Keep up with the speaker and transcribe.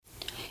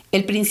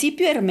El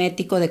principio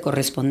hermético de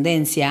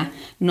correspondencia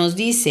nos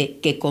dice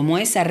que como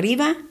es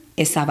arriba,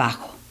 es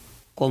abajo,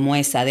 como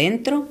es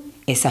adentro,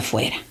 es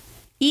afuera.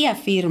 Y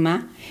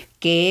afirma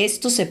que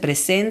esto se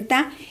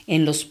presenta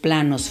en los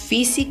planos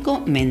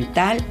físico,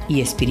 mental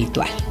y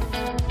espiritual.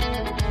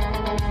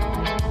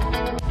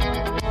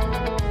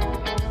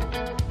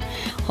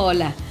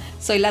 Hola,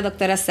 soy la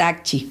doctora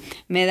Sakchi.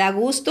 Me da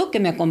gusto que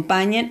me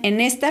acompañen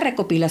en esta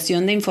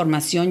recopilación de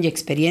información y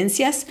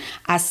experiencias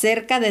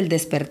acerca del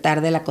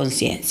despertar de la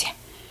conciencia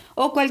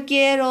o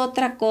cualquier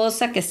otra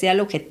cosa que sea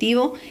el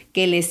objetivo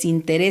que les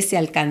interese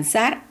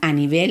alcanzar a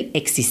nivel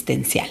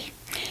existencial.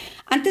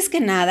 Antes que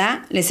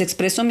nada, les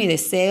expreso mi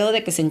deseo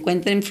de que se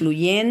encuentren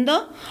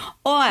fluyendo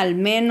o al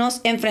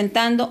menos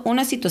enfrentando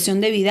una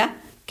situación de vida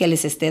que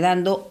les esté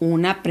dando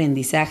un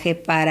aprendizaje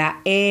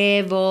para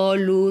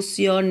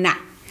evolucionar.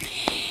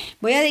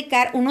 Voy a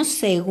dedicar unos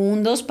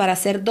segundos para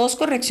hacer 2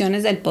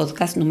 correcciones del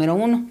podcast número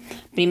 1.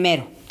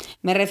 Primero,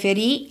 me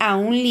referí a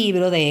un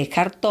libro de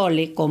Eckhart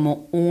Tolle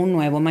como Un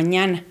Nuevo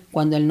Mañana,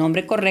 cuando el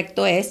nombre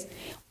correcto es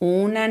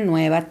Una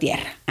Nueva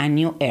Tierra, A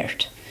New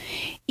Earth.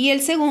 Y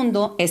el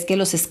segundo es que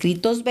los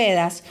escritos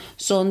Vedas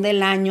son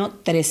del año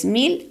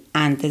 3000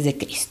 a.C.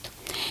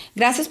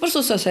 Gracias por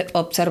sus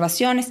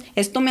observaciones.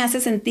 Esto me hace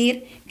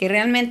sentir que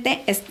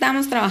realmente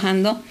estamos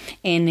trabajando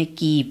en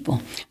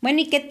equipo.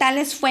 Bueno, ¿y qué tal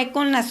les fue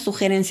con las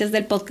sugerencias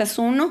del podcast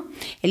 1?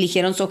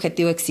 ¿Eligieron su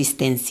objetivo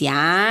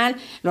existencial?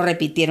 ¿Lo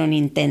repitieron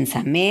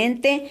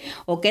intensamente?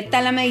 ¿O qué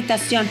tal la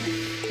meditación?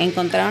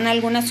 ¿Encontraron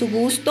alguna a su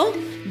gusto?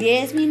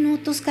 10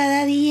 minutos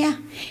cada día.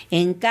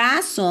 En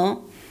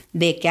caso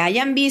de que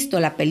hayan visto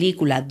la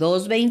película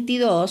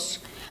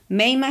 222,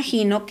 me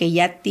imagino que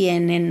ya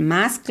tienen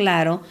más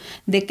claro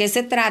de qué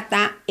se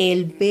trata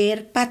el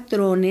ver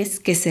patrones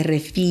que se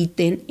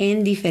repiten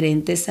en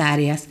diferentes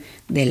áreas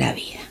de la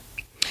vida.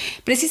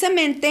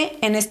 Precisamente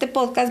en este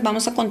podcast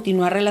vamos a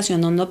continuar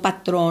relacionando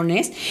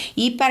patrones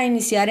y para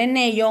iniciar en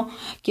ello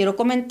quiero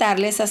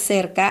comentarles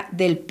acerca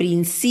del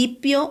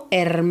principio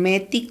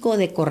hermético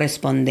de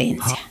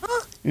correspondencia.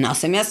 No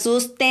se me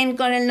asusten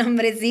con el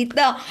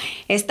nombrecito,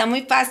 está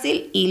muy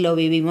fácil y lo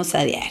vivimos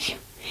a diario.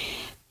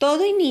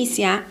 Todo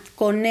inicia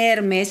con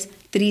Hermes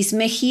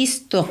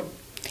Trismegisto,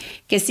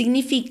 que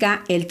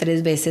significa el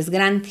 3 veces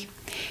grande,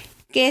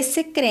 que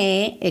se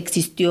cree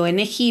existió en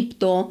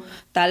Egipto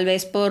tal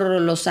vez por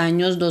los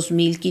años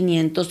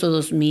 2500 o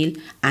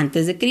 2000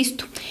 antes de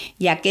Cristo,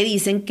 ya que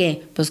dicen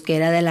que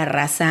era de la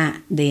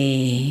raza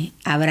de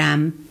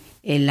Abraham,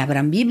 el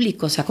Abraham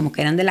bíblico, o sea, como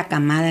que eran de la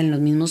camada en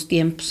los mismos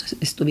tiempos,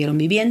 estuvieron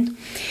viviendo.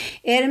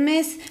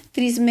 Hermes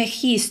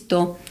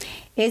Trismegisto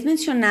es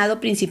mencionado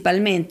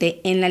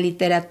principalmente en la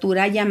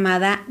literatura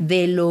llamada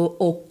de lo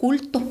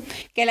oculto,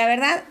 que la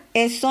verdad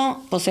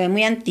eso se ve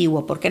muy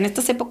antiguo, porque en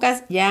estas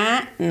épocas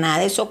ya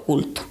nada es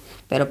oculto,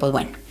 pero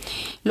bueno.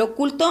 Lo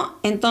oculto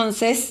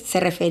entonces se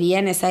refería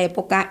en esa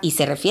época y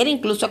se refiere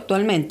incluso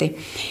actualmente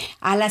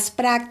a las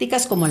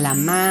prácticas como la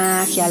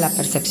magia, la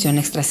percepción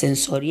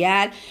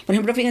extrasensorial. Por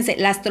ejemplo, fíjense,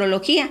 la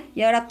astrología,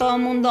 y ahora todo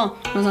el mundo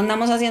nos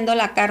andamos haciendo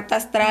la carta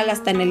astral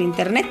hasta en el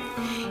internet.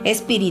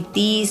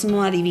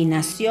 Espiritismo,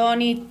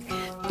 adivinación y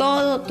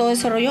todo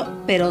ese rollo,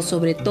 pero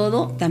sobre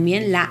todo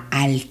también la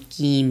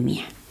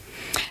alquimia.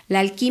 La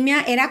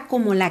alquimia era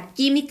como la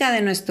química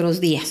de nuestros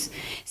días.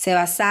 Se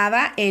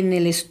basaba en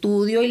el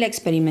estudio y la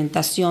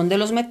experimentación de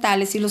los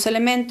metales y los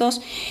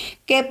elementos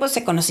que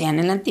se conocían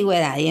en la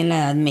antigüedad y en la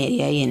Edad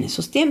Media y en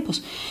esos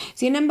tiempos.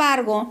 Sin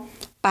embargo,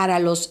 para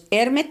los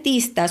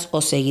hermetistas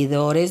o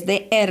seguidores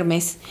de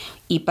Hermes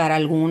y para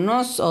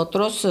algunos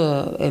otros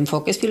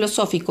enfoques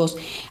filosóficos,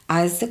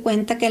 hazte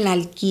cuenta que la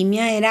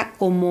alquimia era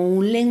como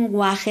un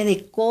lenguaje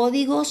de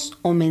códigos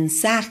o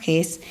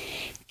mensajes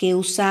que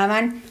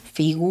usaban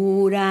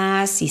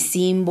figuras y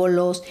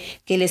símbolos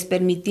que les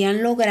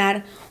permitían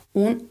lograr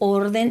un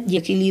orden y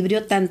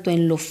equilibrio tanto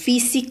en lo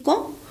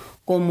físico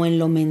como en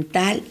lo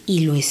mental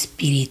y lo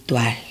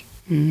espiritual.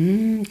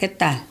 ¿Qué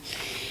tal?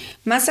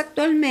 Más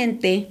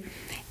actualmente,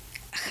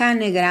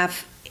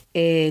 Hanegraaff,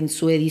 en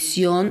su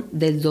edición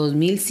del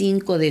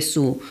 2005 de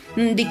su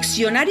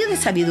Diccionario de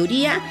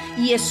Sabiduría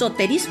y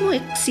Esoterismo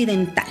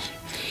Occidental,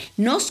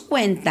 nos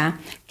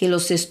cuenta que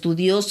los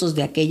estudiosos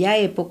de aquella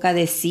época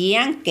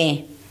decían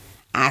que,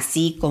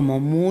 así como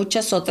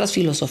muchas otras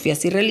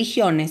filosofías y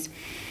religiones,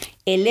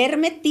 el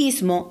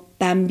hermetismo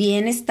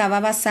también estaba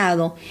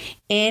basado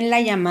en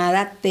la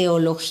llamada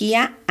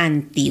teología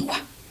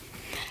antigua.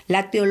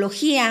 La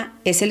teología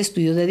es el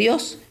estudio de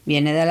Dios,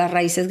 viene de las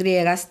raíces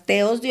griegas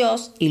teos,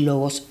 Dios, y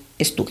logos,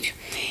 estudio.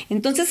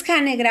 Entonces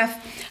Hanegraaff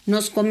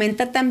nos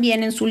comenta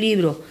también en su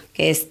libro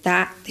que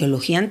esta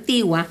teología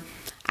antigua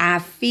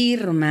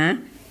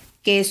afirma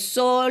que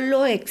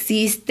solo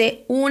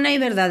existe una y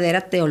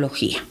verdadera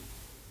teología,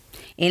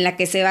 en la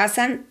que se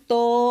basan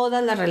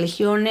todas las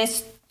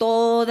religiones,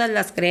 todas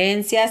las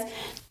creencias,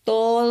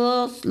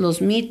 todos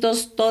los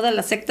mitos, todas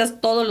las sectas,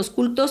 todos los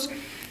cultos,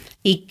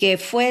 y que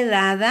fue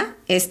dada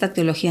esta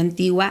teología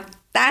antigua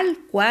tal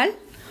cual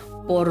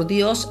por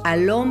Dios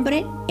al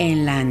hombre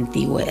en la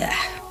antigüedad.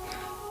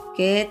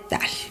 ¿Qué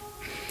tal?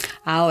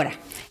 Ahora,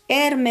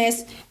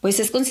 Hermes,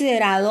 pues es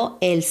considerado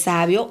el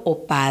sabio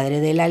o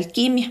padre de la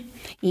alquimia.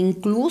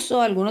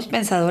 Incluso algunos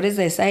pensadores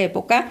de esa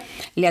época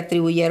le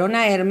atribuyeron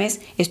a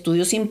Hermes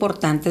estudios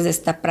importantes de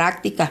esta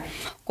práctica,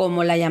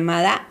 como la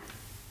llamada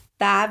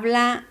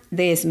tabla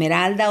de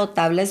esmeralda o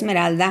tabla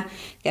esmeralda,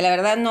 que la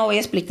verdad no voy a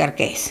explicar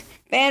qué es,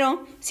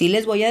 pero sí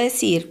les voy a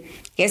decir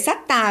que esa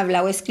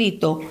tabla o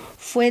escrito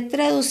fue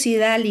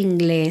traducida al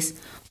inglés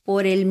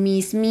por el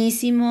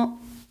mismísimo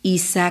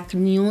Isaac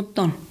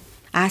Newton.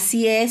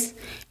 Así es,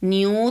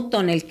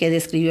 Newton, el que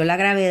describió la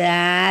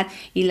gravedad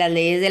y las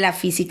leyes de la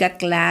física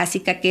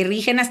clásica que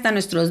rigen hasta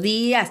nuestros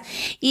días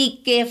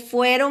y que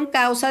fueron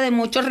causa de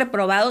muchos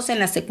reprobados en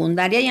la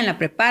secundaria y en la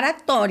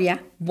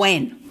preparatoria.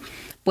 Bueno,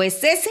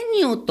 pues ese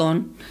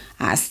Newton,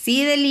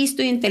 así de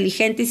listo,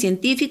 inteligente y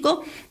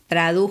científico,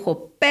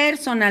 tradujo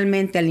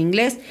personalmente al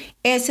inglés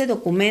ese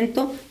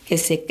documento que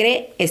se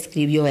cree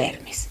escribió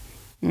Hermes.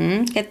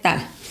 ¿Qué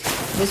tal?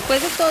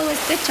 Después de todo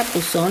este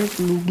chapuzón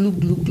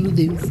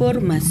de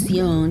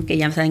información, que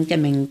ya saben que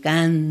me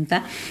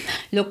encanta,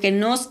 lo que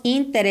nos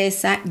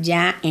interesa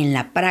ya en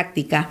la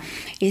práctica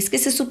es que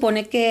se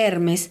supone que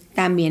Hermes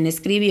también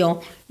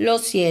escribió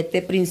los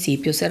 7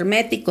 principios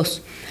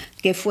herméticos,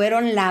 que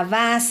fueron la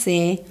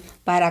base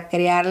para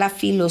crear la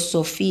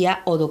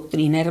filosofía o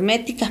doctrina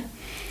hermética.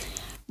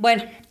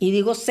 Bueno, y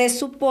digo se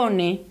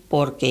supone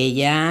porque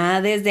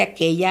ya desde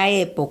aquella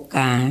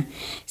época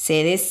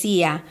se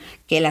decía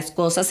que las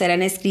cosas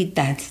eran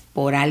escritas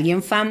por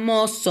alguien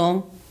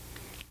famoso,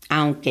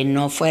 aunque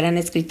no fueran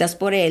escritas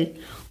por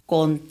él,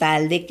 con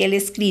tal de que el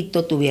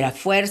escrito tuviera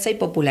fuerza y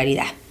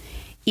popularidad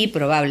y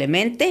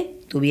probablemente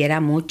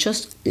tuviera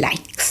muchos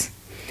likes.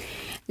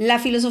 La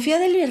filosofía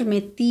del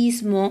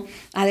hermetismo,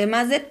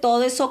 además de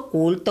todo eso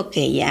oculto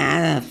que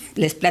ya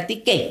les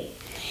platiqué,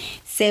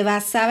 se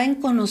basaba en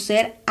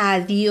conocer a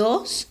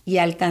Dios y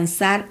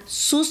alcanzar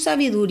su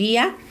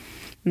sabiduría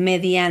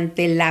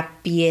mediante la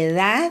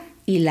piedad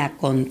y la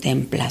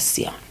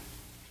contemplación.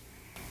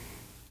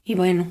 Y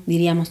bueno,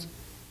 diríamos,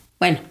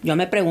 yo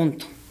me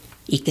pregunto,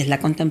 ¿y qué es la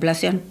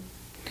contemplación?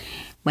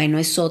 Bueno,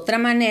 es otra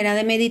manera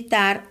de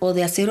meditar o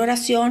de hacer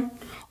oración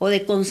o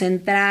de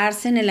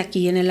concentrarse en el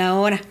aquí y en el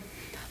ahora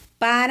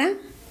para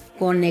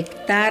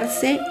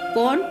conectarse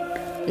con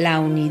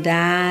la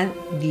unidad,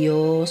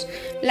 Dios,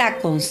 la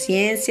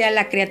conciencia,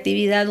 la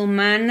creatividad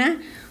humana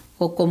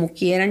o como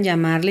quieran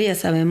llamarle, ya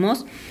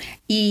sabemos.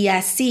 Y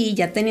así,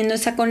 ya teniendo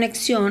esa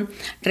conexión,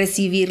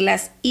 recibir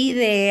las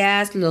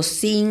ideas,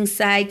 los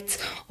insights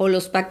o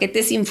los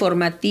paquetes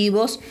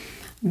informativos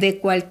de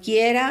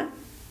cualquiera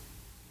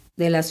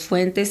de las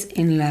fuentes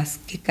en las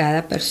que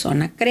cada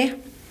persona crea.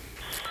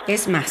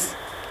 Es más,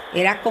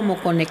 era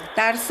como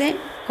conectarse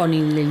con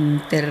el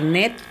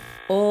internet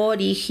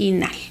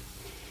original.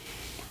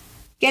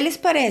 ¿Qué les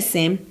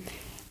parece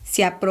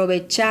si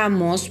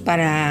aprovechamos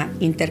para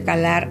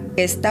intercalar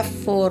esta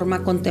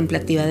forma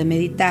contemplativa de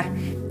meditar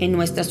en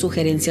nuestras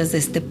sugerencias de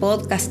este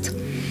podcast?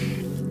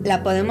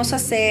 La podemos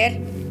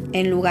hacer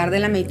en lugar de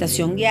la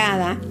meditación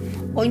guiada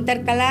o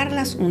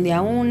intercalarlas un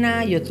día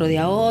una y otro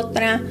día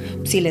otra,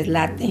 si les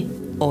late,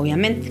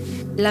 obviamente.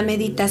 La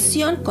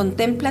meditación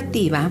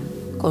contemplativa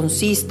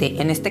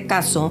consiste, en este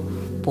caso,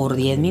 por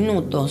 10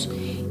 minutos,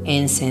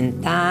 en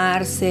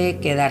sentarse,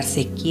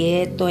 quedarse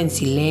quieto, en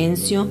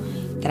silencio,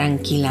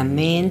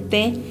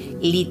 tranquilamente,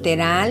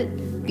 literal,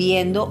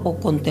 viendo o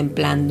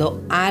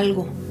contemplando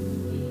algo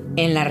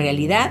en la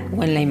realidad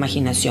o en la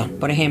imaginación.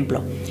 Por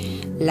ejemplo,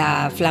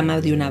 la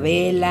flama de una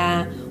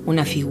vela,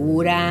 una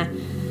figura,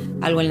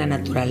 algo en la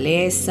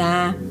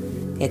naturaleza,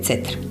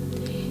 etc.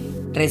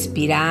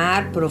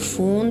 Respirar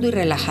profundo y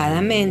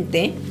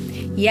relajadamente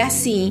y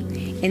así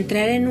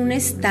entrar en un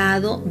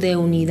estado de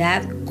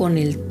unidad con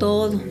el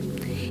todo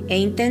e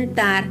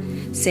intentar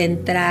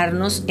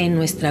centrarnos en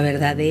nuestra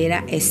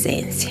verdadera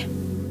esencia.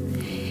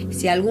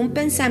 Si algún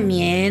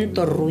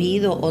pensamiento,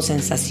 ruido o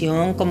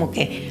sensación como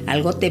que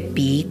algo te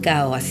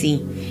pica o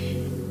así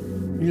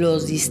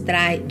los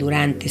distrae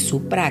durante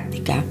su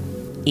práctica,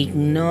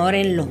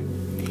 ignórenlo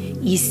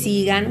y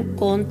sigan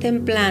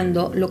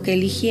contemplando lo que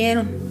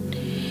eligieron.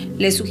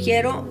 Les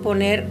sugiero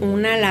poner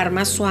una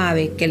alarma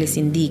suave que les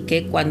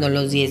indique cuando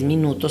los 10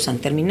 minutos han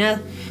terminado.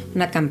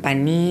 Una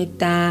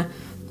campanita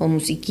o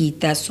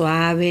musiquita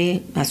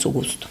suave a su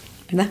gusto,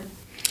 ¿verdad?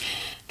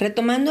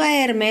 Retomando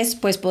a Hermes,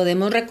 pues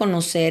podemos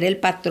reconocer el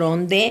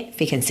patrón de,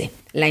 fíjense,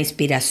 la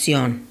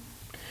inspiración,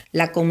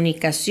 la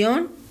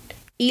comunicación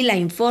y la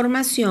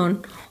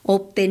información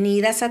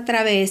obtenidas a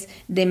través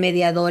de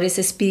mediadores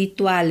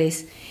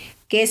espirituales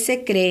que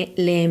se cree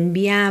le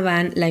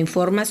enviaban la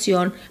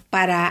información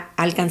para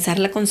alcanzar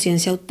la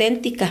conciencia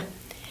auténtica.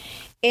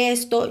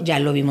 Esto ya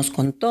lo vimos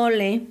con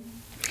Tole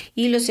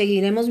y lo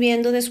seguiremos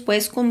viendo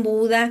después con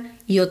Buda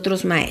y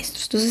otros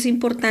maestros. Entonces es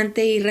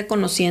importante ir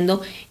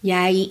reconociendo,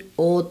 ya hay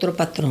otro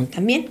patrón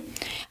también.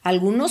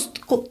 Algunos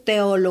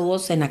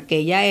teólogos en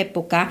aquella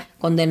época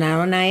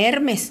condenaron a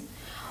Hermes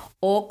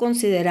o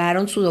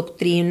consideraron su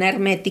doctrina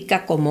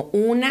hermética como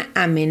una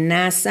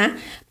amenaza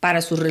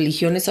para sus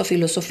religiones o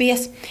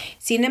filosofías.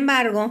 Sin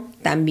embargo,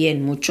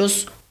 también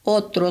muchos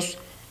otros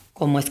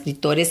como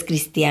escritores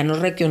cristianos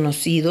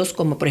reconocidos,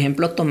 como por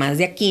ejemplo Tomás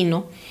de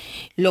Aquino,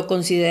 lo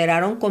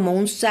consideraron como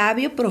un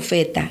sabio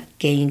profeta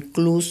que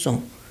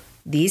incluso,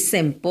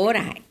 dicen por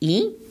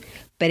ahí,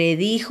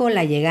 predijo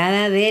la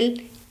llegada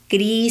del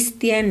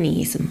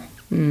cristianismo.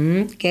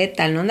 ¿Qué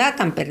tal? No andaba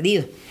tan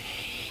perdido.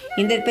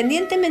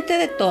 Independientemente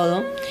de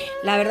todo,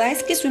 la verdad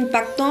es que su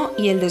impacto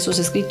y el de sus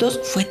escritos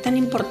fue tan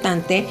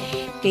importante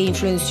que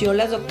influenció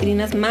las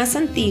doctrinas más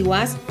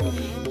antiguas,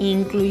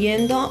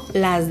 incluyendo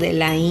las de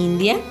la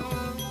India,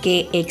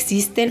 que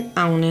existen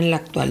aún en la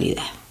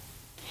actualidad.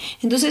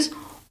 Entonces,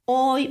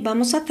 hoy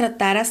vamos a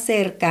tratar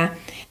acerca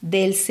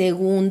del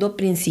segundo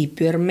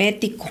principio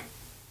hermético,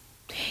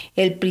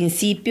 el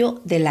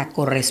principio de la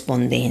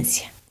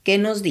correspondencia. ¿Qué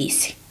nos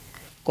dice?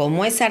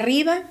 Como es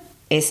arriba,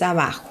 es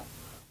abajo.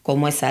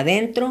 Como es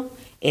adentro,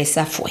 es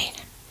afuera.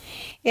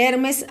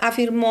 Hermes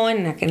afirmó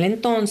en aquel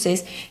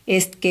entonces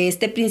que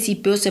este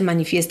principio se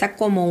manifiesta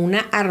como una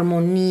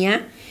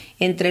armonía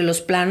entre los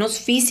planos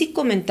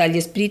físico, mental y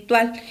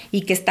espiritual,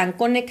 y que están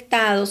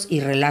conectados y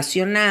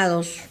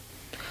relacionados,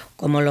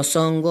 como los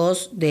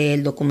hongos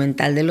del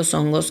documental de los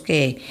hongos,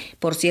 que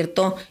por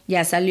cierto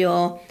ya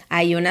salió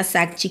ahí una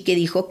Sakchi que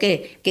dijo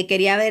que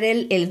quería ver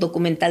el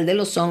documental de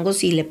los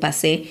hongos, y le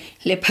pasé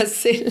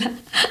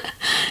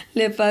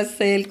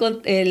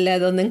a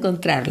dónde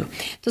encontrarlo.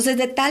 Entonces,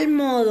 de tal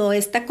modo,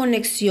 esta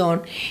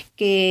conexión,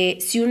 que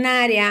si un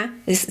área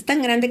es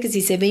tan grande que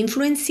si se ve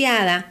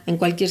influenciada en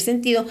cualquier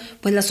sentido,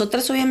 pues las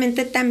otras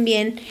obviamente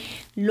también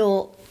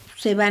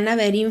se van a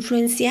ver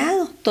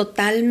influenciado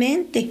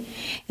totalmente.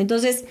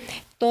 Entonces,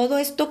 todo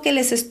esto que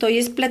les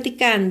estoy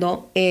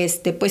platicando,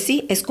 pues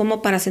sí, es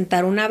como para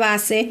sentar una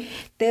base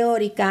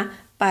teórica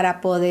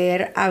para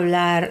poder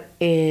hablar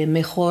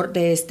mejor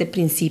de este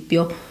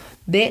principio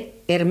de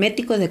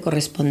hermético de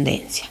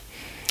correspondencia.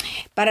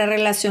 Para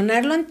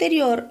relacionar lo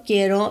anterior,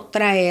 quiero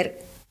traer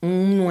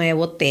un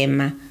nuevo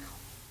tema,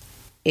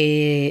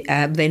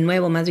 de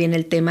nuevo más bien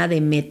el tema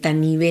de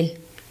metanivel,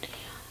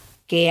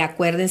 que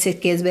acuérdense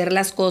que es ver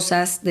las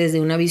cosas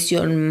desde una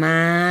visión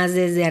más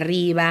desde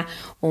arriba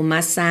o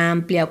más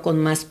amplia o con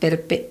más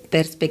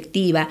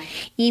perspectiva,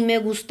 y me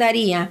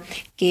gustaría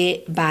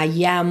que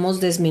vayamos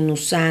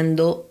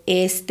desmenuzando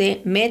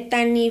este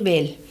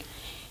metanivel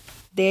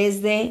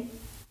desde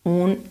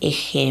un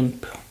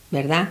ejemplo,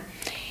 ¿verdad?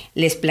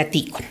 Les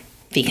platico,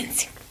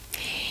 fíjense.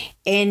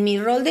 En mi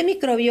rol de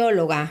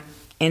microbióloga,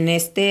 en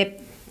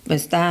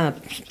esta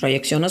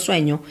proyección o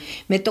sueño,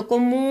 me tocó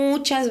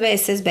muchas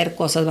veces ver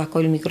cosas bajo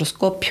el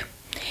microscopio.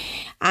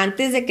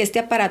 Antes de que este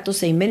aparato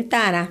se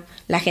inventara,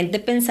 la gente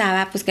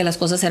pensaba pues que las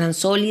cosas eran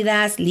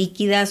sólidas,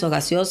 líquidas o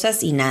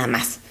gaseosas y nada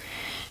más.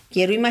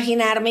 Quiero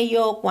imaginarme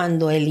yo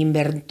cuando el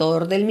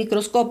inventor del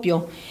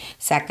microscopio,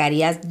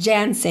 Zacharias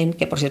Janssen,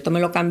 que por cierto me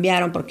lo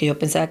cambiaron porque yo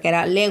pensaba que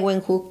era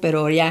Leeuwenhoek,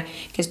 pero ya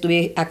que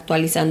estuve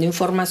actualizando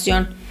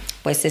información,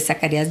 pues es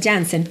Zacharias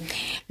Janssen,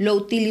 lo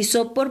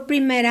utilizó por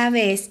primera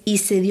vez y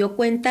se dio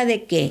cuenta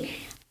de que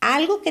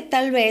algo que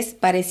tal vez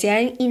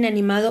parecía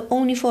inanimado o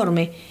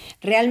uniforme,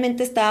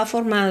 realmente estaba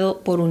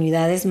formado por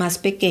unidades más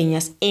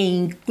pequeñas e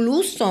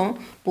incluso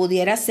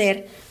pudiera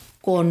ser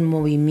con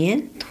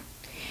movimiento.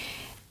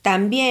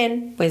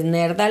 También, pues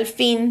nerd al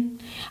fin,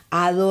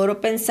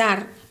 adoro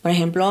pensar, por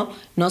ejemplo,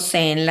 no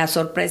sé, en la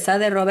sorpresa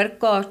de Robert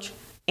Koch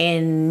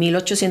en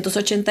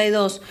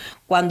 1882,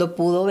 cuando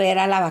pudo ver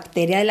a la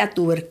bacteria de la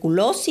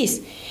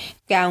tuberculosis,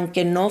 que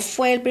aunque no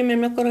fue el primer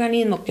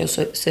microorganismo que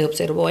se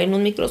observó en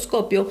un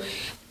microscopio,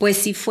 pues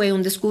sí fue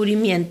un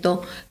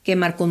descubrimiento que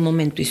marcó un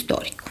momento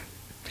histórico.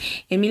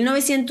 En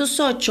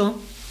 1908,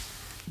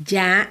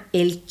 ya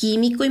el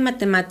químico y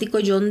matemático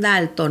John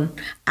Dalton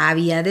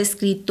había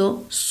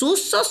descrito su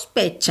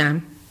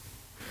sospecha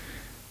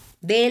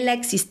de la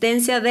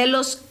existencia de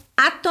los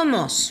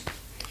átomos.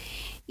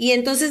 Y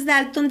entonces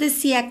Dalton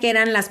decía que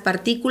eran las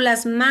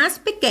partículas más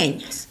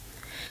pequeñas.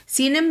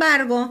 Sin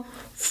embargo,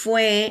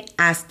 fue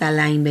hasta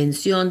la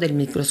invención del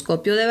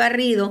microscopio de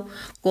barrido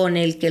con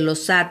el que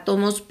los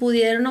átomos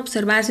pudieron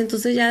observarse.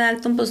 Entonces ya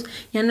Dalton pues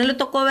ya no le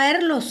tocó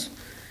verlos.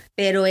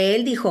 Pero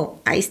él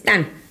dijo, ahí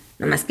están.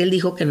 Nomás que él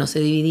dijo que no se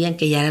dividían,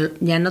 que ya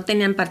no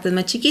tenían partes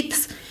más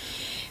chiquitas.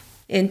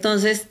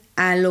 Entonces,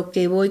 a lo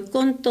que voy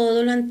con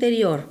todo lo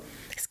anterior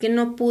es que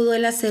no pudo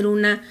él hacer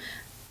una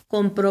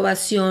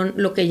comprobación,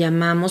 lo que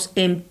llamamos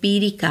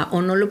empírica,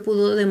 o no lo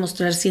pudo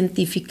demostrar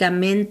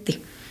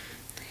científicamente.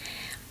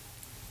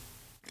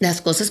 Las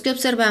cosas que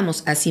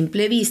observamos a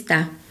simple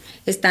vista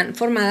están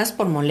formadas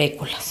por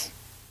moléculas,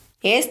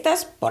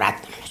 estas por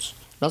átomos.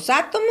 Los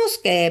átomos,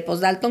 que pues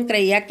Dalton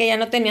creía que ya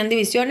no tenían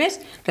divisiones,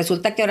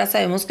 resulta que ahora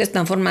sabemos que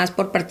están formadas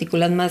por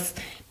partículas más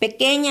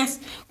pequeñas,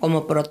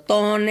 como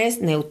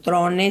protones,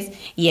 neutrones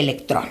y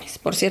electrones.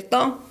 Por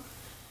cierto,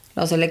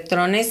 los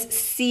electrones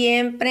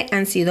siempre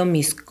han sido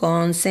mis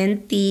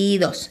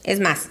consentidos. Es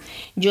más,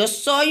 yo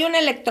soy un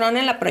electrón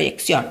en la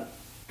proyección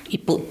y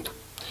punto.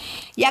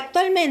 Y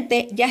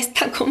actualmente ya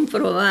está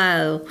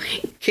comprobado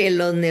que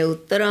los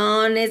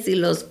neutrones y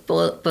los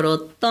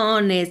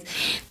protones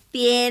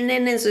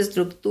tienen en su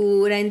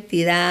estructura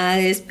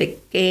entidades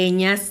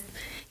pequeñas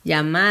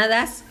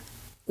llamadas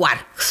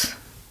quarks.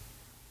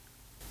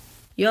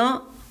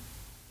 Yo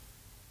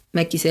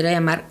me quisiera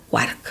llamar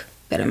Quark,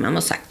 pero me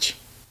llamo Sakchi.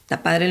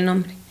 Está padre el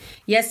nombre.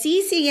 Y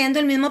así siguiendo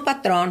el mismo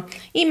patrón,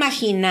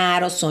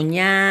 imaginar o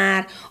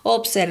soñar,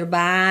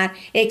 observar,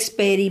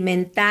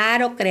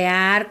 experimentar o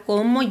crear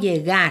cómo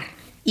llegar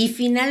y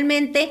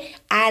finalmente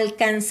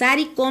alcanzar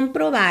y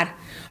comprobar,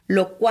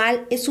 lo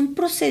cual es un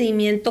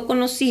procedimiento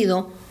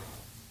conocido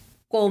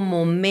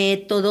como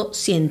método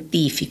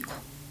científico.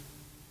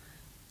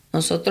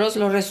 Nosotros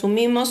lo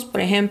resumimos,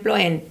 por ejemplo,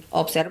 en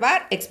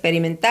observar,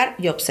 experimentar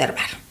y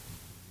observar.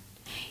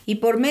 Y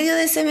por medio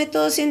de ese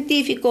método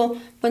científico,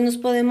 pues nos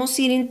podemos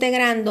ir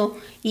integrando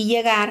y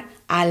llegar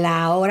a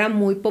la ahora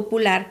muy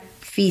popular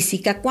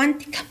física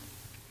cuántica.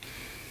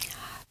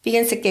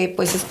 Fíjense que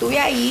pues estuve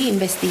ahí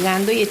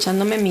investigando y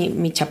echándome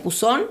mi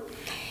chapuzón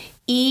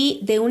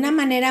y de una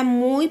manera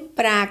muy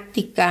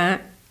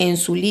práctica en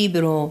su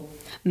libro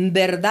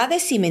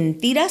Verdades y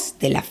Mentiras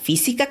de la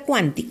Física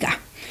Cuántica,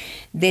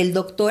 del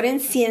doctor en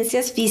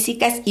Ciencias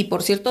Físicas y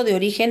por cierto de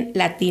origen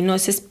latino,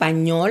 es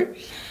español,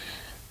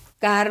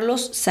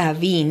 Carlos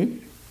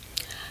Sabin,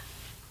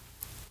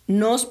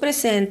 nos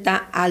presenta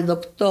al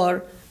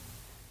doctor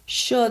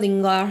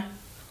Schrödinger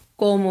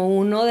como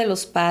uno de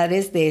los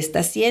padres de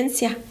esta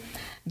ciencia,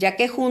 ya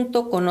que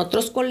junto con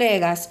otros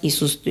colegas y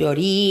sus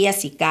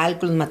teorías y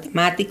cálculos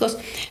matemáticos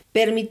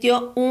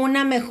permitió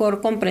una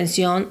mejor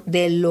comprensión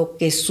de lo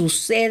que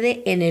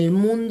sucede en el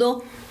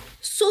mundo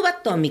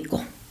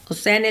subatómico, o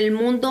sea, en el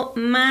mundo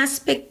más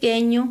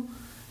pequeño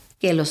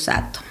que los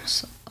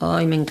átomos.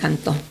 Ay, me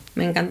encantó.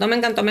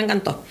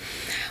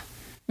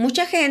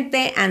 Mucha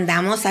gente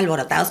andamos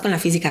alborotados con la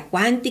física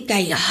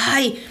cuántica y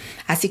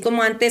así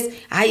como antes,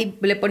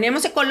 le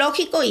poníamos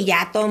ecológico y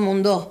ya todo el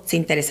mundo se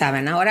interesaba.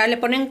 Ahora le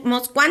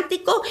ponemos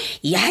cuántico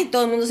y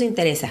todo el mundo se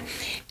interesa.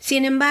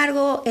 Sin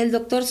embargo, el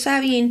doctor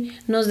Sabin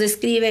nos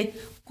describe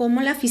cómo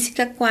la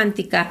física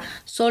cuántica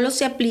solo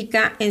se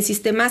aplica en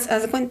sistemas,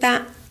 haz de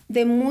cuenta,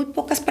 de muy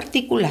pocas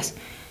partículas.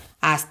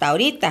 Hasta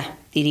ahorita,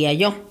 diría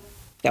yo,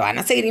 que van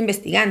a seguir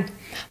investigando.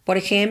 Por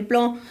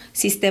ejemplo,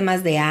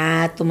 sistemas de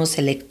átomos,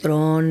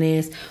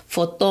 electrones,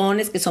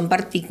 fotones, que son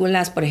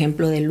partículas, por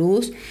ejemplo, de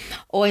luz,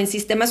 o en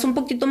sistemas un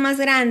poquito más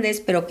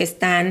grandes, pero que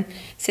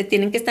se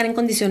tienen que estar en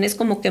condiciones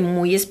como que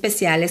muy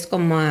especiales,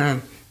 como a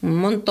un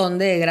montón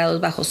de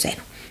grados bajo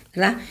cero,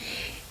 ¿verdad?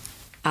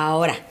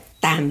 Ahora,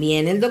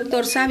 también el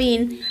doctor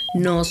Sabin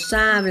nos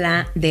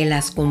habla de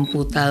las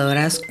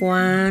computadoras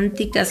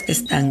cuánticas que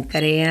están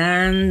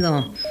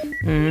creando.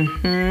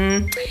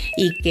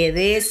 Y que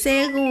de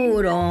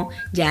seguro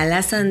ya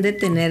las han de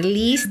tener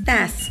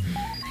listas.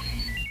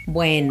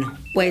 Bueno,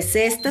 pues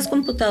estas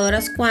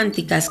computadoras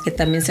cuánticas, que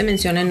también se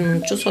mencionan en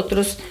muchos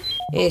otros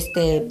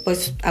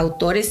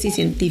autores y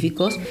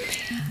científicos,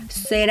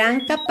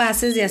 serán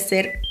capaces de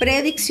hacer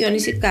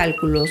predicciones y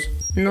cálculos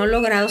no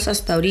logrados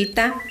hasta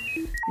ahorita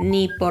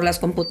ni por las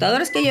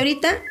computadoras que hay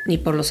ahorita, ni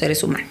por los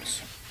seres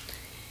humanos.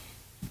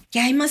 ¿Qué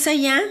hay más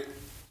allá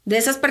de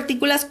esas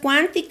partículas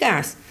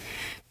cuánticas?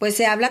 Pues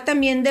se habla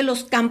también de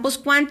los campos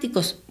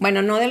cuánticos.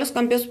 Bueno, no de los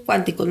campos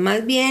cuánticos,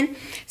 más bien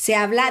se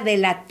habla de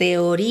la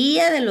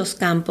teoría de los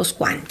campos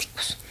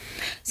cuánticos.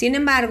 Sin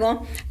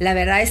embargo, la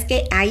verdad es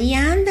que ahí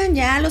andan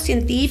ya los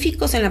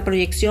científicos en la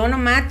proyección o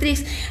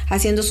matrix,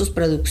 haciendo sus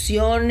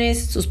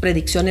producciones, sus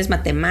predicciones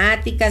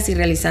matemáticas y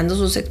realizando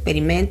sus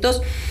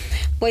experimentos.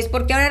 Pues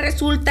porque ahora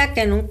resulta que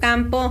en un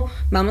campo,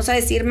 vamos a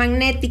decir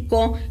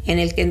magnético, en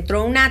el que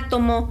entró un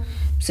átomo,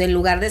 pues en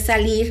lugar de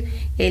salir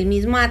el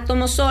mismo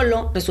átomo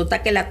solo,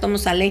 resulta que el átomo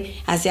sale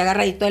así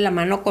agarradito de la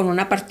mano con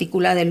una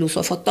partícula de luz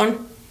o fotón.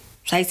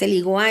 Pues ahí se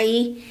ligó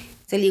ahí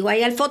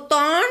al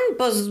fotón.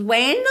 Pues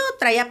bueno,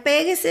 traía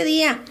pegue ese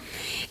día.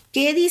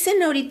 ¿Qué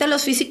dicen ahorita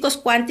los físicos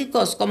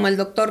cuánticos, como el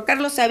doctor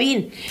Carlos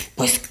Sabin?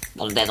 Pues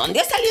 ¿de dónde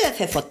ha salido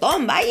ese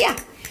fotón? Vaya.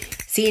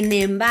 Sin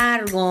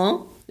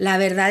embargo, la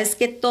verdad es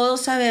que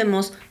todos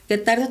sabemos que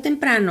tarde o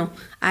temprano,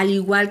 al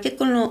igual que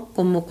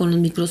como con los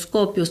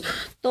microscopios,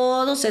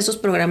 todos esos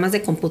programas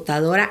de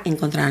computadora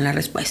encontrarán la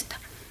respuesta.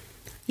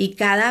 Y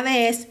cada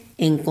vez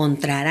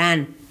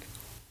encontrarán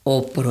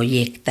o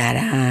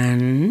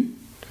proyectarán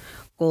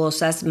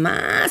cosas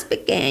más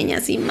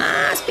pequeñas y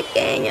más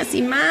pequeñas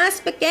y más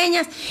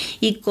pequeñas.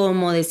 Y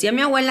como decía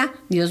mi abuela,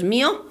 Dios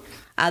mío,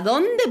 ¿a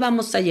dónde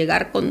vamos a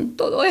llegar con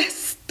todo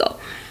esto?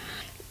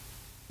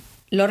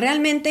 Lo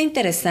realmente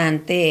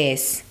interesante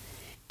es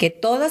que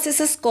todas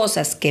esas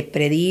cosas que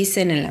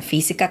predicen en la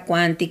física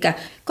cuántica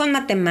con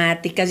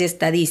matemáticas y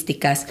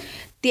estadísticas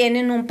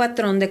tienen un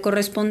patrón de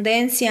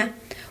correspondencia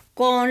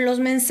con los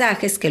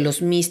mensajes que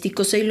los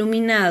místicos e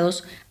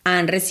iluminados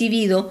han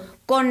recibido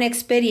con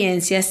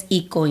experiencias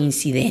y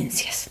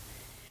coincidencias.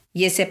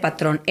 Y ese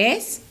patrón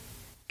es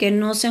que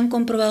no se han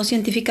comprobado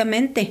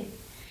científicamente.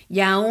 Y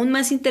aún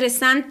más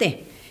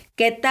interesante,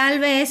 que tal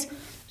vez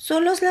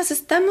solo las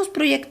estamos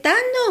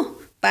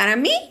proyectando. Para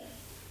mí,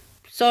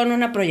 son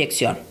una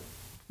proyección.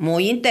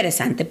 Muy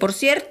interesante, por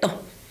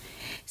cierto.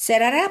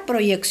 ¿Será la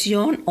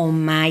proyección o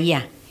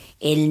Maya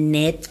el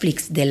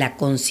Netflix de la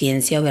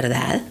conciencia,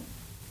 verdad?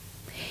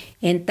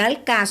 En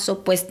tal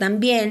caso, pues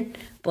también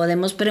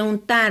podemos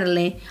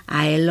preguntarle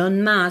a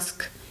Elon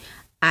Musk,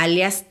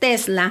 alias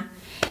Tesla,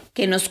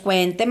 que nos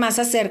cuente más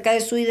acerca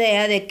de su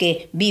idea de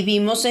que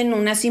vivimos en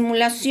una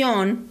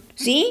simulación,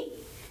 ¿sí?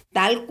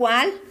 Tal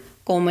cual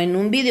como en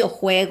un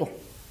videojuego.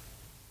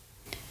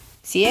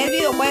 Si es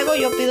videojuego,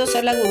 yo pido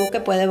ser la gurú que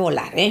puede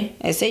volar, ¿eh?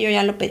 Ese yo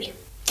ya lo pedí.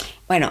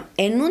 Bueno,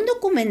 en un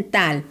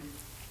documental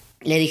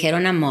le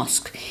dijeron a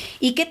Musk,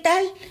 ¿y qué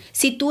tal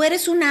si tú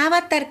eres un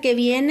avatar que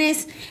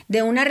vienes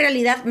de una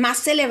realidad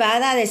más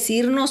elevada a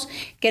decirnos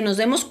que nos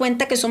demos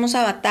cuenta que somos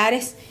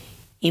avatares?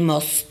 Y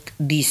Musk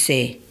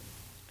dice,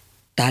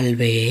 tal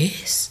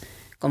vez,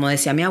 como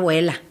decía mi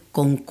abuela,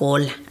 con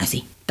cola,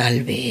 así,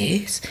 tal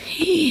vez.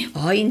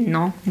 Ay,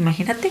 no,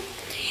 imagínate.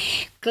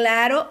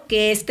 Claro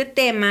que este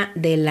tema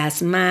de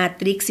las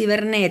matrix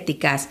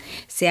cibernéticas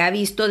se ha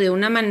visto de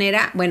una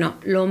manera,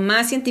 lo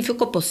más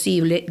científico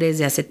posible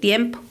desde hace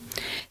tiempo.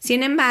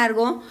 Sin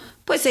embargo,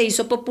 pues se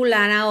hizo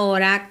popular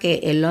ahora que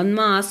Elon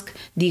Musk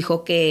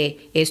dijo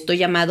que esto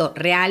llamado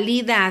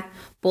realidad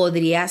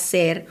podría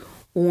ser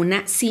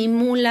una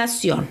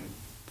simulación.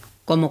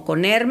 Como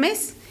con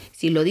Hermes,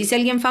 si lo dice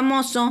alguien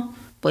famoso,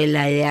 pues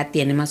la idea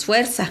tiene más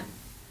fuerza.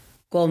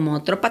 Como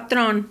otro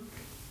patrón,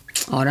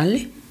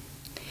 órale.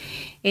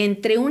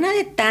 Entre una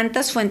de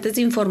tantas fuentes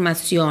de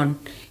información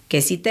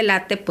que si te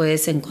late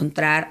puedes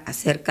encontrar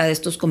acerca de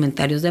estos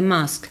comentarios de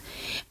Musk,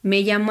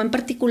 me llamó en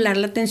particular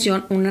la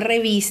atención una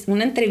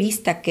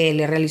entrevista que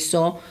le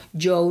realizó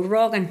Joe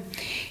Rogan.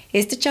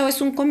 Este chavo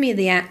es un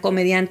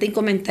comediante y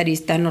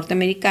comentarista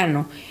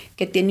norteamericano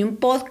que tiene un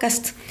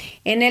podcast.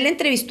 En él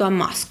entrevistó a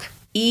Musk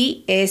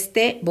y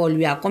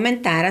volvió a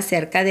comentar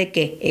acerca de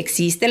que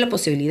existe la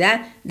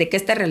posibilidad de que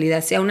esta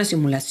realidad sea una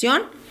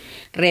simulación,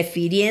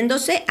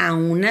 refiriéndose a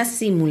una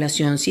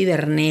simulación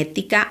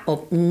cibernética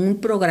o un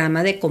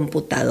programa de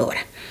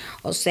computadora.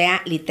 O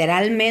sea,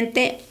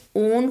 literalmente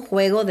un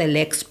juego del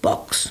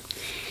Xbox.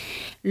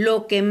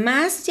 Lo que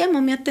más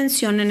llamó mi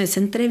atención en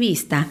esa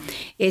entrevista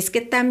es que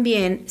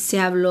también se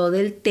habló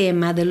del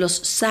tema de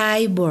los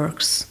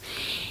cyborgs.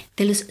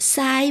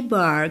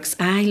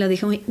 Ay, lo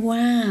dije muy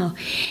wow.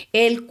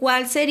 El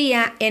cual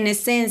sería en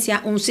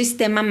esencia un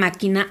sistema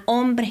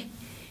máquina-hombre.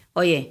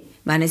 Oye,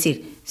 van a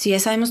decir, si ya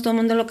sabemos todo el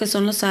mundo lo que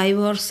son los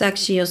cyborgs,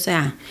 o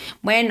sea,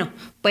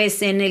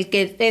 pues en el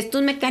que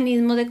estos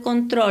mecanismos de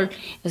control,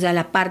 o sea,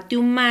 la parte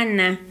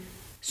humana,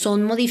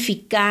 son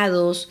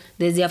modificados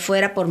desde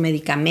afuera por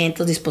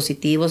medicamentos,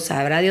 dispositivos,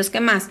 sabrá Dios qué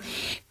más,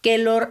 que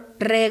lo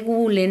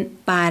regulen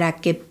para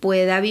que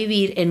pueda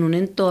vivir en un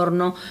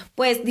entorno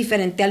pues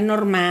diferente al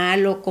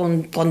normal o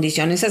con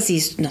condiciones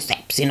así, no sé,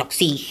 sin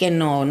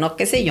oxígeno, no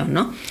qué sé yo,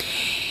 ¿no?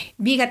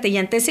 Fíjate, y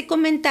ante ese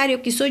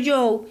comentario que hizo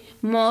Joe,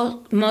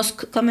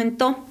 Musk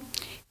comentó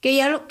que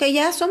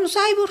ya somos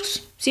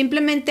cyborgs.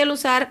 Simplemente al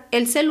usar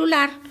el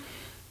celular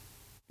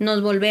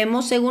nos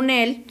volvemos, según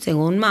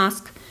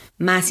Musk,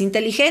 más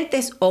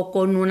inteligentes o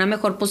con una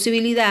mejor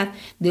posibilidad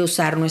de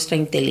usar nuestra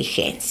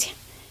inteligencia.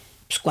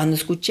 Pues cuando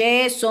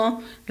escuché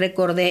eso,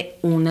 recordé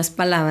unas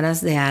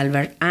palabras de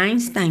Albert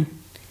Einstein,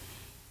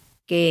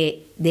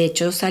 que de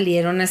hecho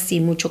salieron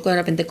así mucho de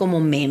repente como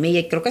meme,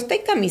 y creo que hasta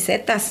hay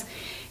camisetas,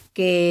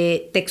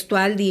 que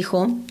textual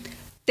dijo: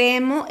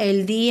 temo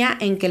el día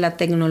en que la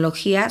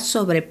tecnología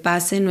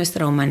sobrepase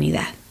nuestra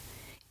humanidad.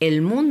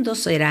 El mundo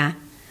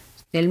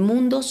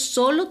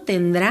solo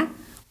tendrá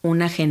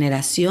una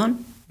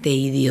generación de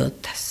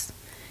idiotas.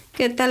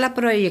 ¿Qué tal la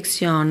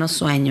proyección o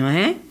sueño,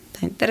 Está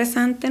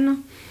interesante, ¿no?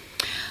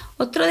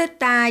 Otro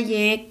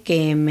detalle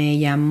que me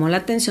llamó la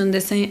atención de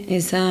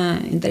esa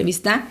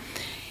entrevista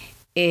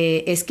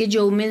es que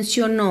Joe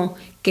mencionó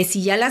que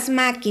si ya las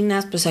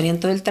máquinas pues harían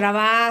todo el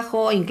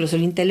trabajo, incluso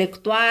el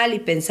intelectual, y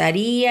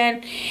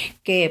pensarían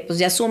que pues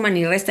ya suman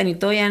y restan y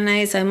todo, ya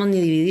nadie sabemos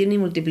ni dividir, ni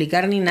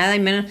multiplicar, ni nada, y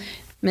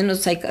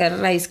menos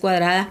raíz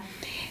cuadrada.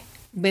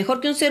 Mejor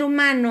que un ser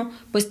humano,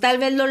 pues tal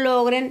vez lo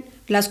logren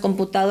las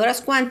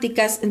computadoras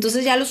cuánticas,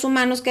 entonces ya los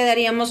humanos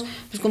quedaríamos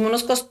pues como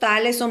unos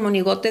costales o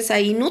monigotes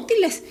ahí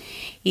inútiles.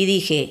 Y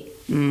dije,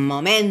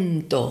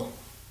 momento,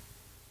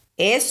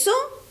 eso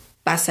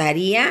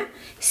pasaría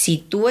si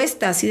tú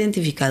estás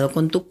identificado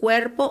con tu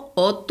cuerpo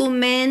o tu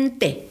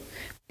mente,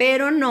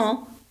 pero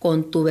no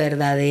con tu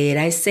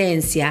verdadera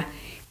esencia,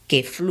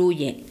 que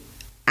fluye,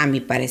 a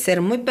mi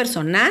parecer muy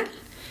personal,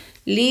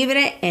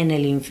 libre en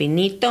el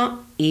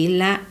infinito y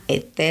la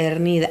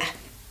eternidad.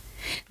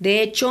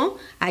 De hecho,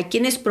 hay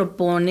quienes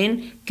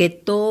proponen que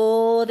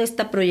toda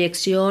esta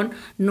proyección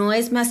no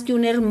es más que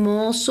un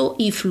hermoso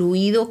y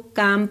fluido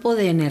campo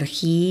de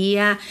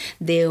energía,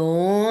 de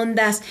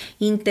ondas,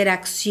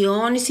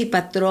 interacciones y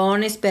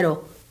patrones,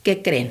 pero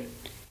 ¿qué creen?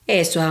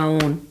 Eso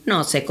aún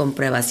no se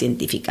comprueba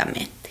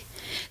científicamente.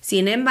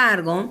 Sin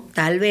embargo,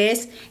 tal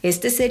vez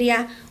este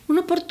sería un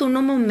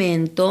oportuno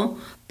momento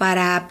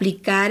para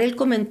aplicar el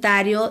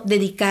comentario,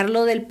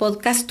 dedicarlo del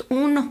podcast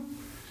 1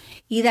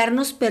 y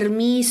darnos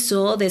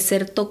permiso de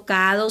ser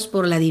tocados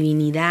por la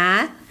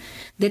divinidad,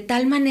 de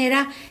tal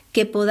manera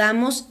que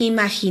podamos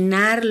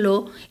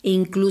imaginarlo e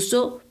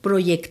incluso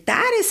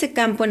proyectar ese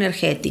campo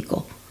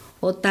energético.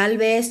 O tal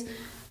vez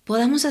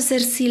podamos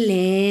hacer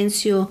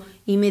silencio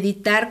y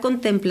meditar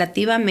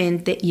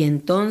contemplativamente, y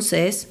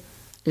entonces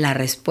la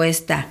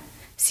respuesta,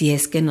 si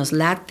es que nos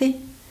late,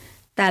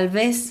 tal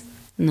vez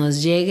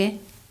nos llegue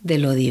de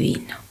lo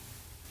divino.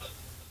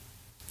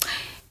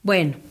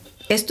 Bueno,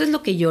 esto es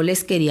lo que yo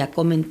les quería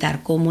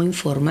comentar como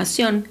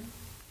información.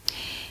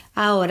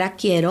 Ahora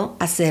quiero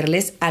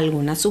hacerles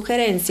algunas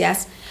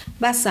sugerencias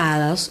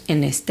basadas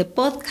en este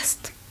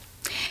podcast.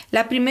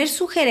 La primera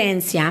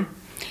sugerencia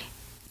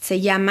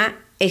se llama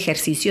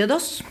ejercicio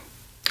 2.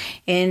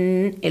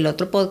 En el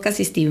otro podcast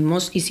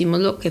hicimos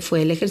lo que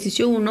fue el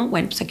ejercicio 1.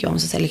 Bueno, pues aquí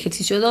vamos a hacer el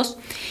ejercicio 2.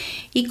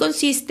 Y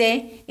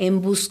consiste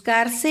en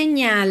buscar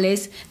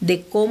señales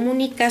de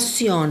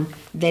comunicación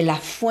de la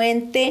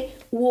fuente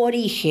u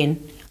origen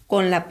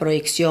con la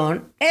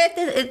proyección.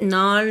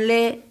 No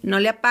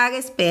le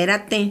apagues,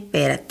 espérate.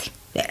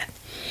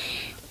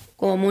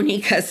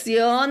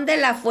 Comunicación de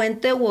la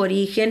fuente u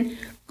origen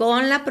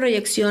con la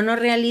proyección o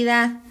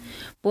realidad.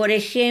 Por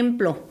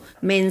ejemplo,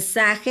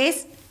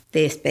 mensajes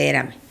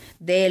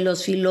de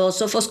los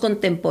filósofos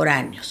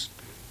contemporáneos.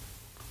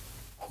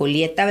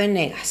 Julieta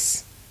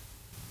Venegas.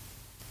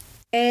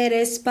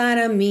 Eres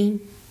para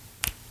mí.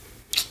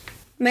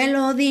 Me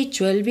lo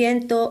dicho el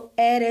viento,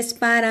 eres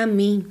para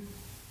mí.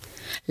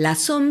 La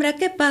sombra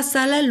que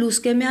pasa, la luz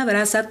que me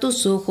abraza,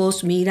 tus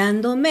ojos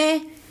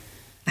mirándome.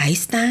 Ahí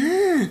está.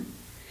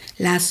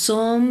 La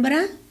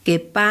sombra que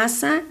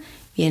pasa,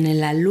 viene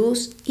la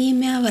luz y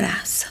me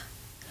abraza.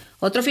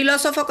 Otro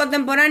filósofo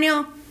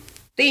contemporáneo,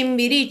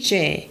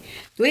 Timbiriche.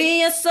 Tú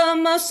y yo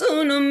somos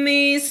uno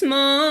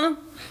mismo.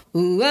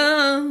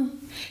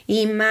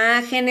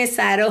 Imágenes,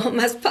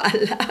 aromas,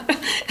 palabras,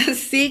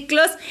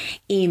 ciclos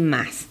y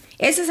más.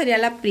 Esa sería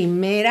la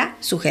primera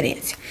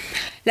sugerencia.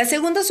 La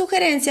segunda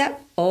sugerencia,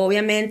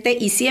 obviamente,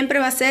 y siempre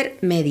va a ser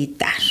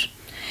meditar.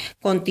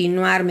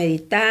 Continuar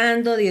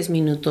meditando 10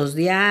 minutos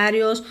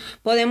diarios.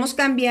 Podemos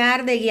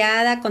cambiar de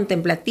guiada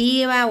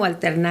contemplativa o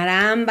alternar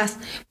ambas.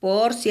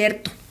 Por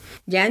cierto,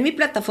 ya en mi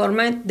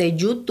plataforma de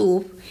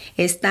YouTube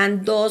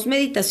están 2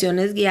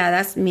 meditaciones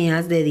guiadas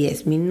mías de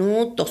 10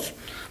 minutos,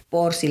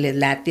 por si les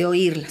late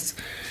oírlas.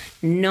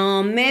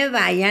 No me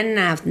vayan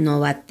a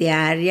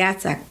novatear y a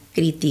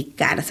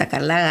criticar, a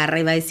sacar la garra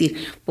y va a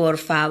decir, por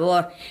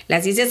favor,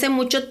 las hice hace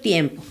mucho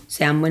tiempo.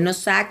 Sean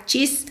buenos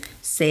achis,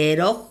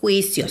 0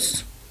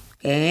 juicios.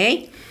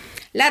 ¿Ok?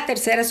 La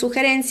tercera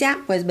sugerencia,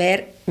 pues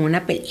ver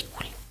una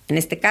película. En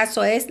este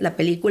caso es la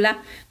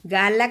película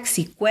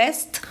Galaxy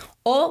Quest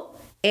o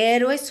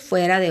Héroes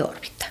fuera de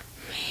órbita.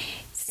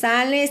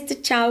 Sale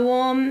este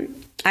chavo,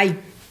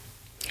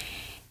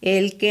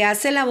 el que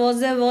hace la voz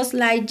de Buzz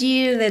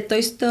Lightyear de Toy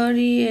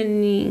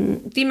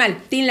Story, Tim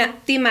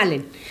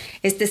Allen.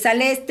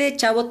 Sale este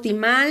chavo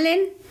Tim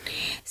Allen,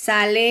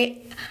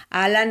 sale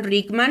Alan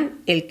Rickman,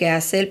 el que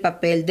hace el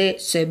papel de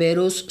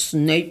Severus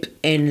Snape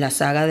en la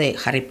saga de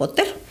Harry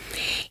Potter.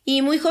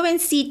 Y muy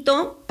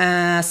jovencito,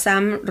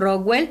 Sam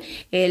Rockwell,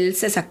 él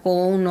se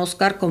sacó un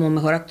Oscar como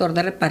mejor actor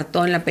de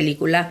reparto en la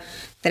película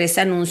 3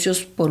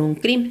 anuncios por un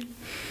crimen.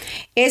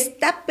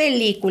 Esta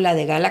película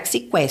de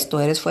Galaxy Quest, o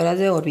Eres fuera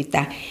de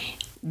órbita,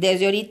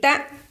 desde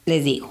ahorita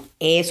les digo,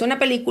 es una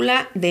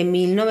película de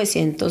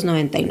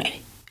 1999,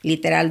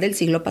 literal del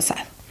siglo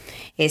pasado.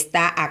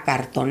 Está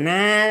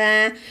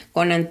acartonada,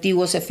 con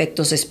antiguos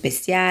efectos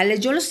especiales.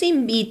 Yo los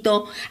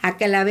invito a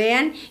que la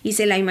vean y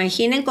se la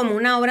imaginen como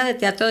una obra de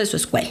teatro de su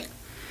escuela.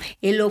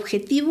 El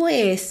objetivo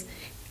es,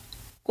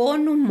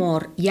 con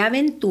humor y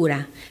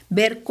aventura,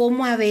 ver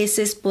cómo a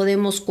veces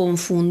podemos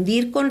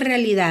confundir con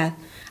realidad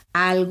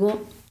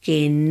algo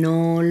que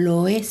no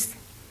lo es.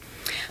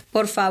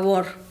 Por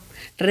favor,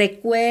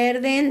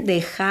 recuerden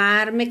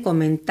dejarme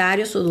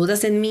comentarios o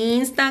dudas en mi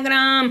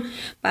Instagram.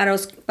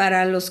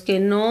 Para los que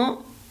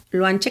no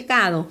lo han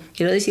checado,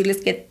 quiero decirles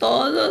que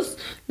todos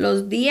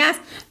los días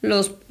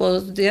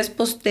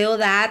posteo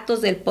datos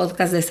del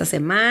podcast de esta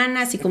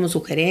semana, así como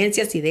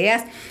sugerencias,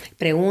 ideas,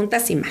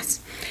 preguntas y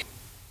más.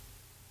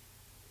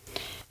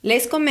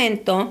 Les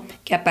comento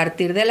que a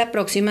partir de la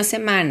próxima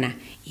semana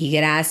y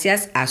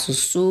gracias a sus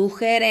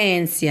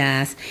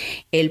sugerencias,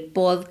 el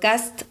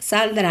podcast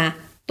saldrá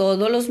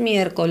todos los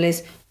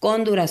miércoles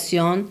con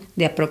duración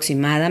de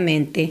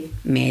aproximadamente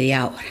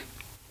media hora.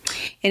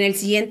 En el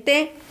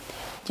siguiente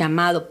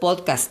llamado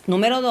podcast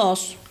número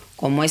 2,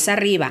 como es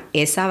arriba,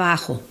 es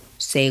abajo,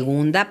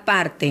 segunda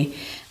parte,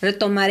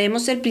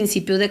 retomaremos el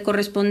principio de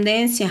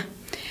correspondencia.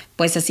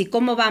 Pues así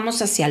como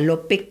vamos hacia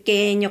lo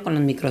pequeño con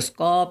los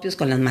microscopios,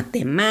 con las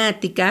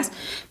matemáticas,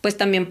 pues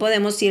también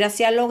podemos ir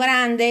hacia lo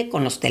grande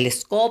con los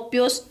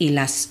telescopios y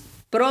las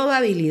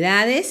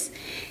probabilidades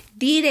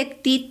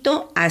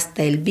directito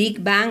hasta el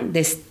Big Bang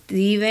de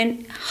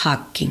Stephen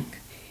Hawking.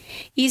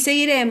 Y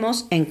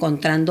seguiremos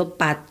encontrando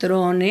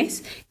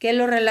patrones que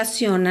lo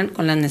relacionan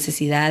con las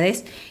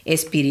necesidades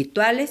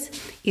espirituales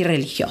y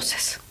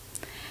religiosas.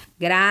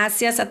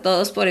 Gracias a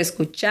todos por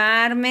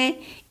escucharme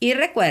y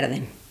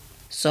recuerden,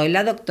 soy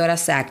la doctora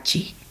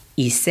Sakchi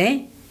y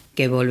sé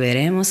que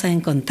volveremos a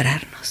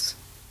encontrarnos.